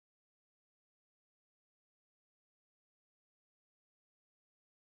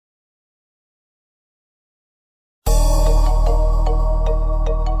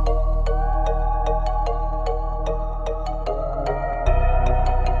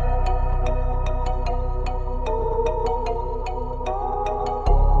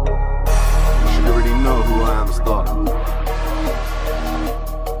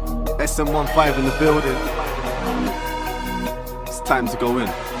SM15 in the building. It's time to go in.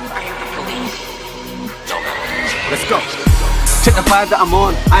 Let's go. Check the vibe that I'm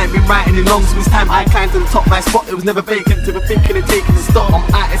on. I ain't been writing in long, so it's time I climbed to the top. My spot, it was never vacant. To be thinking of taking the stop. I'm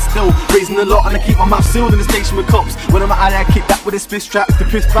at it still, raising a lot, and I keep my mouth sealed in the station with cops. When I'm out there, I kick that with a split strap. The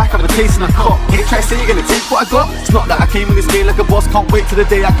piss back, I'm the place in a cop. Hey, try say you're gonna take what I got. It's not that I came in this game like a boss. Can't wait till the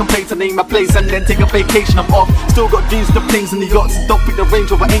day I can play to name my place and then take a vacation. I'm off. Still got dreams, the planes and the yachts. Don't pick the Range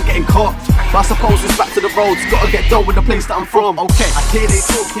Rover, ain't getting caught. But I suppose it's back to the roads. Gotta get done with the place that I'm from. Okay, I hear they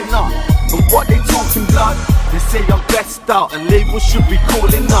talking up, and what they talking, blood? They say I'm best out and labels should be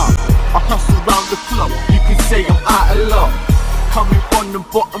calling up. I hustle round the club, you can say I'm out of luck. Coming from the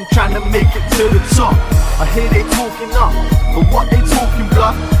bottom, trying to make it to the top. I hear they talking up, but what they talking,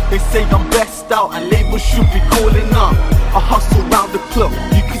 blood? They say I'm best out and labels should be calling up. I hustle round the club,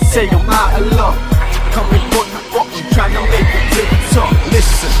 you can say I'm out of luck. Coming from the bottom, trying to make it to the top.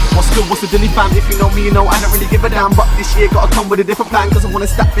 Listen, what's good, what's the dilly fam? If you know me, you know I don't really give a damn. But this year gotta come with a different plan, cause I wanna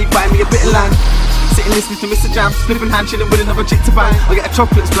stack big, buy me a bit of land. Sitting listening to Mr. Jam, flipping hand, chilling with another chick to bang. I get a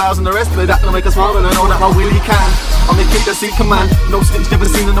chocolates, blouse and the rest of it, that'll make us smile, and I know that my Willie can. I'm the kid that's in command, no snitch, never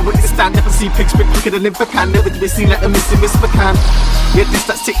seen on the witness stand. Never see pigs spit quicker than lymph can. Never to be seen like a missing Miss McCann. Yeah, this,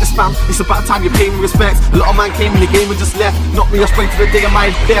 that's sick, the spam. It's about time you pay me respect. A lot of man came in the game and just left. Knocked me off straight to the day of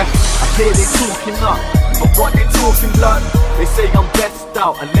my death. I hear they talking up, but what they talking, blood? They say I'm best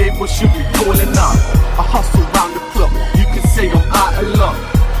out and labels should be calling up. I hustle round the clock, you can say I'm out of luck.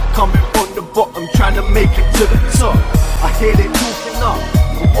 Coming from the bottom, trying to make it to the top. I hear they talking up,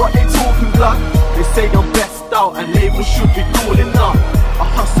 but what they talking, blood? They say I'm best out and labels should be calling up. I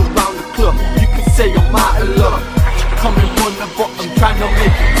hustle round the club, you can say I'm out of luck. Coming from the bottom, trying to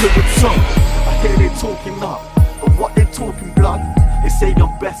make it to the top. I hear they talking up, but what they talking, blood? They say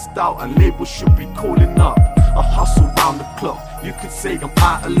I'm best out and labels should be calling up. I hustle round the clock, you can say I'm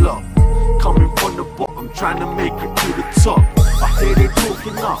out of luck. Coming from the bottom, trying to make it to the top. I hear they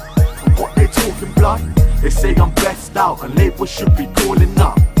talking up, and what they talking, blood? They say I'm best out and labels should be calling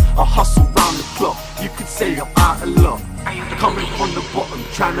up. I hustle round the clock, you can say I'm out of luck. Coming from the bottom,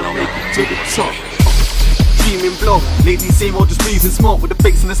 trying to make it to the top. Dreaming blow, ladies say more, just breathing smoke. With the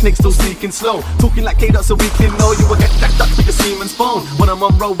fakes and the snakes still sneaking slow. Talking like KayDot so we can know you will get jacked up with the Siemens phone. When I'm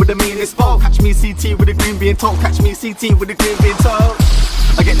on road with the meanest phone. Catch me CT with the green being told. Catch me CT with the green being told.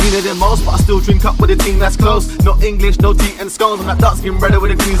 I get leaner than most, but I still drink up with a team that's close. No English, no tea and scones. I'm that dark skin brother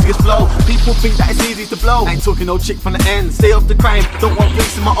with the greasiest flow. People think that it's easy to blow. I ain't talking no chick from the end. Stay off the crime, don't want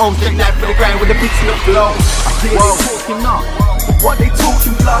place in my own. Straight life for the grind with the beats in the flow. I hear they talking up, but what they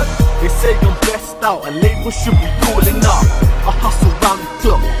talking, blood? They say I'm best out and labels should be calling up. I hustle round the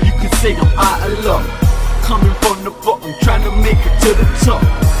clock, you can say I'm out of luck. Coming from the bottom, trying to make it to the top.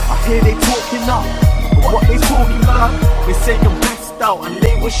 I hear they talking up, but what they talking, blood? They say I'm best out and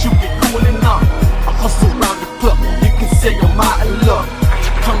labels should be calling up. I hustle round the clock, you can say I'm out of luck.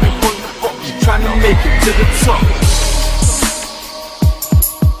 Coming from the bottom, trying to make it to the top.